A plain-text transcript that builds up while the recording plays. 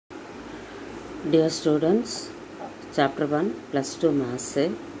Dear students, Chapter 1 Plus 2 Maths,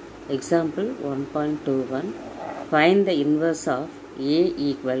 Example 1.21. Find the inverse of A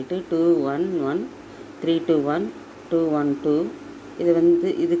equal to 2, 1, 1, 3, 2, 1, 2, 1, 2.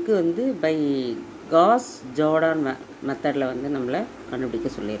 இதுக்கு by Gauss-Jordan மெத்தடில் நம்மளை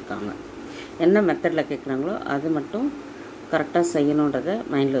கண்டுபிடிக்க சொல்லியிருக்காங்க. என்ன மெத்தடில் கேட்குறாங்களோ அது மட்டும் கரெக்டாக செய்யணுன்றதை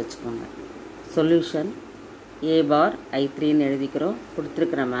மைண்டில் வச்சுக்கோங்க. சொல்யூஷன் A bar I3ன்னு எழுதிக்கிறோம்.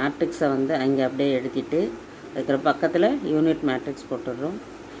 கொடுத்துருக்கிற மேட்ரிக்ஸை அங்கே அப்படியே எழுதிட்டு அதுக்கிற பக்கத்தில் யூனிட் மேட்ரிக்ஸ் போட்டுடுறோம்.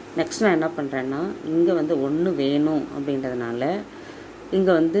 நெக்ஸ்ட் நான் என்ன பண்ணுறேன்னா இங்கே 1 வேணும் அப்படின்றதுனால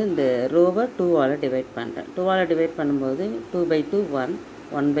இங்கே இந்த ரோவை 2ஆல் டிவைட் பண்ணுறேன். 2ஆல் டிவைட் பண்ணும்போது 2/2 1,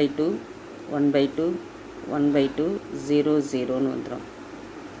 1/2, 1/2, 1/2, 0, 0ன்னு வந்துடும்.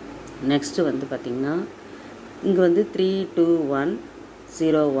 நெக்ஸ்ட்டு பார்த்திங்கன்னா இங்கே 3, 2, 1,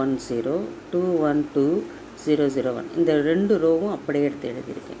 0, 1, 0, 2, 1, 2, 0, 0, 1 இந்த ரெண்டு ரோவும் அப்படியே எடுத்து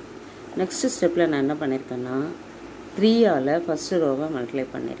எழுதியிருக்கேன். நெக்ஸ்ட் ஸ்டெப்பில் நான் என்ன பண்ணியிருக்கேன்னா 3ஆல் ஃபஸ்ட்டு ரோவை மல்டிப்ளை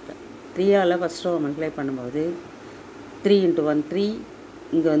பண்ணியிருக்கேன். 3ஆல் ஃபஸ்ட் ரோவை மல்டிப்ளை பண்ணும்போது 3 × 1 3,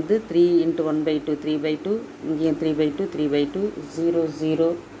 இங்கே 3 × 1/2 3/2, இங்கேயும் 3/2 3/2, 0, 0.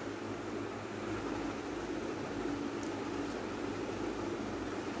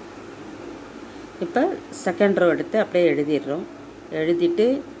 இப்போ செகண்ட் ரோ எடுத்து அப்படியே எழுதிடுறோம். எழுதிட்டு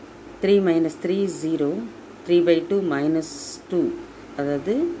 3 - 3 0, 3/2 - 2,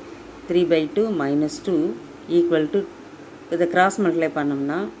 அதாவது 3/2 - 2 ஈக்குவல் டு இதை கிராஸ் மல்டிப்ளை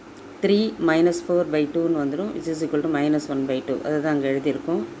பண்ணோம்னா 3 - 4/2ன்னு வந்துடும், which is equal to -1/2. அதுதான் அங்கே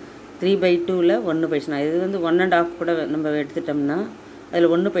எழுதியிருக்கோம். 3/2ல் 1 போயிடுச்சுன்னா இது 1.5 கூட நம்ம எடுத்துட்டோம்னா அதில்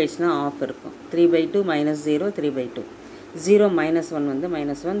 1 போயிடுச்சுன்னா ஆஃப் இருக்கும். 3/2 - 0 3/2, 0 - 1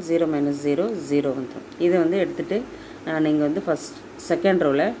 -1, 0 - 0 0 வந்துடும். இதை எடுத்துகிட்டு நான் இங்கே ஃபஸ்ட் செகண்ட்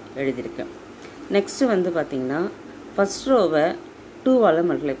ரோவில் எழுதியிருக்கேன். நெக்ஸ்ட்டு பார்த்திங்கன்னா ஃபஸ்ட் ரோவை 2ஆல்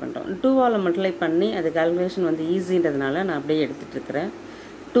மல்டிப்ளை பண்ணுறோம். 2ஆல் மல்டிப்ளை பண்ணி அது கால்குலேஷன் ஈஸின்றதுனால நான் அப்படியே எடுத்துகிட்ருக்கிறேன்.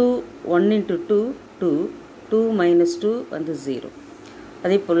 2 1 × 2 2, 2 - 2 0.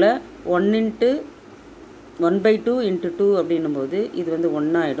 அதே போல் 1 × 1/2 × 2 அப்படின்னும்போது இது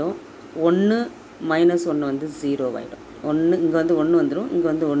 1 ஆகிடும். 1 - 1 0 ஆகிடும். 1 இங்கே 1 வந்துடும், இங்கே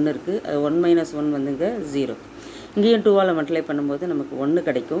 1 இருக்குது, அது 1 - 1 இங்கே 0. இங்கேயும் 2ஆல் மல்டிப்ளை பண்ணும்போது நமக்கு 1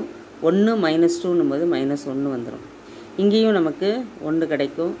 கிடைக்கும். 1 - 2ன்னும்போது -1 வந்துடும். இங்கேயும் நமக்கு 1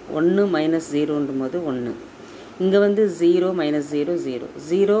 கிடைக்கும். 1 - 0ன்னும் போது 1. இங்கே 0 - 0 0,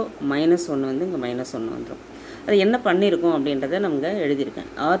 0 - 1 இங்கே -1 வந்துடும். அது என்ன பண்ணியிருக்கோம் அப்படின்றத நம்ம எழுதியிருக்கேன்.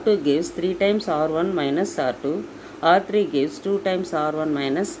 R2 gives 3 times R1 - R2, R3 gives 2 times R1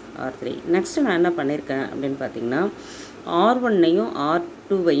 - R3. Next நான் என்ன பண்ணியிருக்கேன் அப்படின்னு பார்த்தீங்கன்னா R1ஐயும்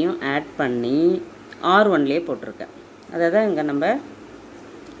R2வையும் ஆட் பண்ணி R1லேயே போட்டிருக்கேன். அதை தான் இங்கே நம்ம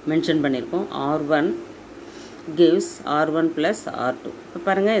மென்ஷன் பண்ணியிருக்கோம். R1 gives R1 + R2. இப்போ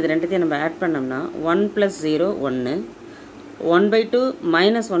பாருங்கள், இது ரெண்டுத்தையும் நம்ம ஆட் பண்ணோம்னா 1 + 0 1, 1/2 -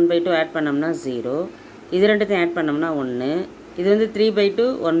 1/2 ஆட் பண்ணோம்னா 0, இது ரெண்டுத்தையும் ஆட் பண்ணோம்னா 1, இது 3/2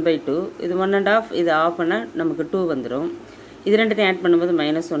 1/2, இது 1.5, இது ஆஃப் பண்ணால் நமக்கு 2 வந்துடும். இது ரெண்டுத்தையும் ஆட் பண்ணும்போது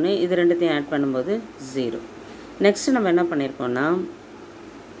 -1, இது ரெண்டுத்தையும் ஆட் பண்ணும்போது 0. நெக்ஸ்ட்டு நம்ம என்ன பண்ணியிருக்கோன்னா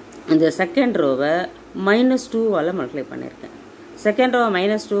இந்த செகண்ட் ரோவை -2ஆல் மல்டிப்ளை பண்ணியிருக்கேன். செகண்ட் ரோவை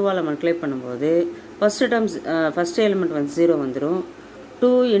 -2ஆல் மல்டிப்ளை பண்ணும்போது ஃபஸ்ட்டு எலிமெண்ட் 0 வந்துடும். 2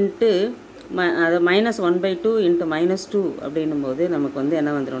 × அது -1/2 × -2 அப்படின்னும்போது நமக்கு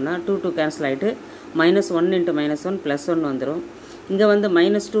என்ன வந்துடும்னா 2 2 கேன்சல் ஆகிட்டு -1 × -1 +1 வந்துடும். இங்கே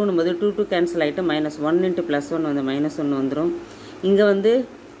 -2ன்னும் போது 2 2 கேன்சல் ஆகிட்டு -1 × +1 -1 வந்துடும். இங்கே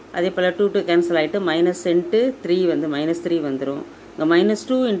அதே போல் 2 2 கேன்சல் ஆகிட்டு -3 -3 வந்துடும். இங்கே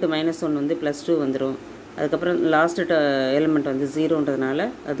 -2 × -1 +2 வந்துடும். அதுக்கப்புறம் லாஸ்ட்டு எலிமெண்ட் 0ன்றதுனால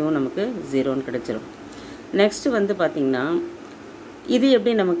அதுவும் நமக்கு 0ன்னு கிடச்சிரும். நெக்ஸ்ட்டு பார்த்திங்கன்னா இது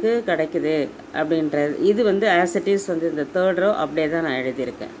எப்படி நமக்கு கிடைக்குது அப்படின்றது இது ஆஸ் இட் இஸ் இந்த தேர்ட் ரோ அப்படியே தான் நான்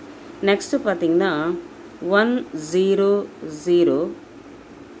எழுதியிருக்கேன். நெக்ஸ்ட்டு பார்த்திங்கன்னா 1 0 0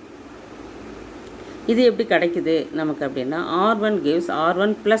 இது எப்படி கிடைக்குது நமக்கு அப்படின்னா R1 gives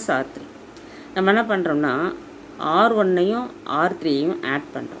R1 + R3. நம்ம என்ன பண்ணுறோம்னா R1ஐயும் R3ஐயும் ஆட்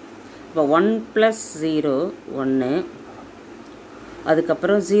பண்ணுறோம். இப்போ 1 + 0 1,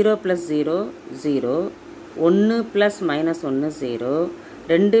 அதுக்கப்புறம் 0 + 0 0, 1 + -1 0,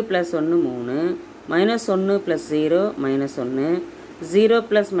 2 + 1 3, -1 + 0 -1, 0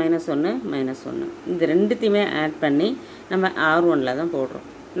 + -1 -1. இந்த ரெண்டுத்தையுமே ஆட் பண்ணி நம்ம R1ல் தான் போடுறோம்.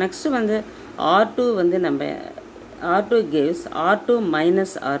 நெக்ஸ்ட்டு R2 நம்ம R2 gives R2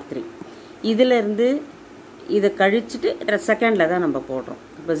 - R3. இதிலேருந்து இதை கழிச்சிட்டு செகண்டில் தான் நம்ம போடுறோம்.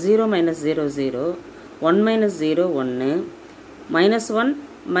 இப்போ 0 - 0 0, 1 - 0 1, -1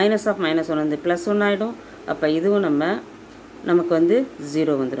 -1 +1 ஆகிடும். அப்போ இதுவும் நமக்கு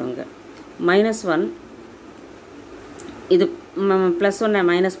 0 வந்துடுங்க. -1 இது ப்ளஸ் ஒன்னை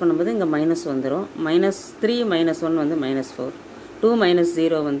மைனஸ் பண்ணும்போது இங்கே மைனஸ் வந்துடும். -3 -1 வந்து -4. 2 -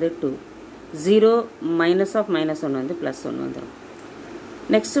 0 வந்து 2. 0 மைனஸ் ஆஃப் -1 வந்து +1 வந்துடும்.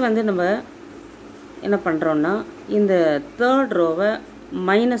 நெக்ஸ்ட்டு வந்து நம்ம என்ன பண்ணுறோன்னா இந்த தேர்ட் ரோவை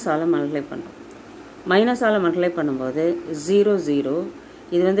மைனஸால் மல்டிப்ளை பண்ணுறோம். மைனஸால் மல்டிப்ளை பண்ணும்போது 0 0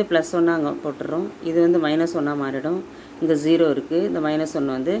 இது வந்து +1 அங்கே போட்டுறோம். இது வந்து -1 மாறிடும். இங்கே 0 இருக்குது. இந்த -1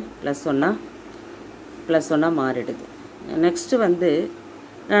 வந்து +1 மாறிடுது. நெக்ஸ்ட்டு வந்து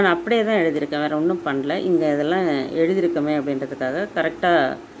நான் அப்படியே தான் எழுதியிருக்கேன், வேறு ஒன்றும் பண்ணல. இங்கே இதெல்லாம் எழுதியிருக்கமே அப்படின்றதுக்காக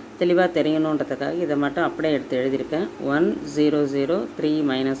கரெக்டாக தெளிவாக தெரியணுன்றதுக்காக இதை மட்டும் அப்படியே எடுத்து எழுதியிருக்கேன். 1 0 0 3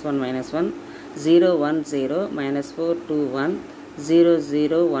 -1 -1 0 1 0 -4 2 1 0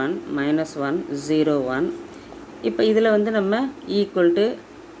 0 1 -1 0 1. இப்போ இதில் வந்து நம்ம ஈக்குவல் டு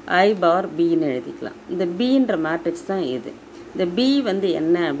I/Bன்னு எழுதிக்கலாம். இந்த Bன்ற மேட்ரிக்ஸ் தான் இது. இந்த B வந்து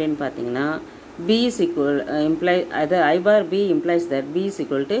என்ன அப்படின்னு பார்த்தீங்கன்னா B is equal அது I/B implies that B is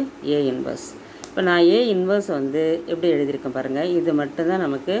equal to A inverse. இப்போ நான் A inverse வந்து எப்படி எழுதியிருக்கேன் பாருங்கள். இது மட்டும்தான்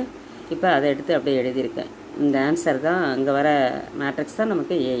நமக்கு. இப்போ அதை எடுத்து அப்படியே எழுதியிருக்கேன். இந்த ஆன்சர் தான் இங்கே வர மேட்ரிக்ஸ் தான்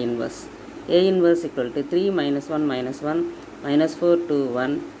நமக்கு A inverse. A inverse equal to 3 -1 -1 -4 2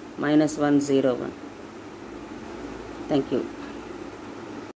 1 -1 0 1. Thank you.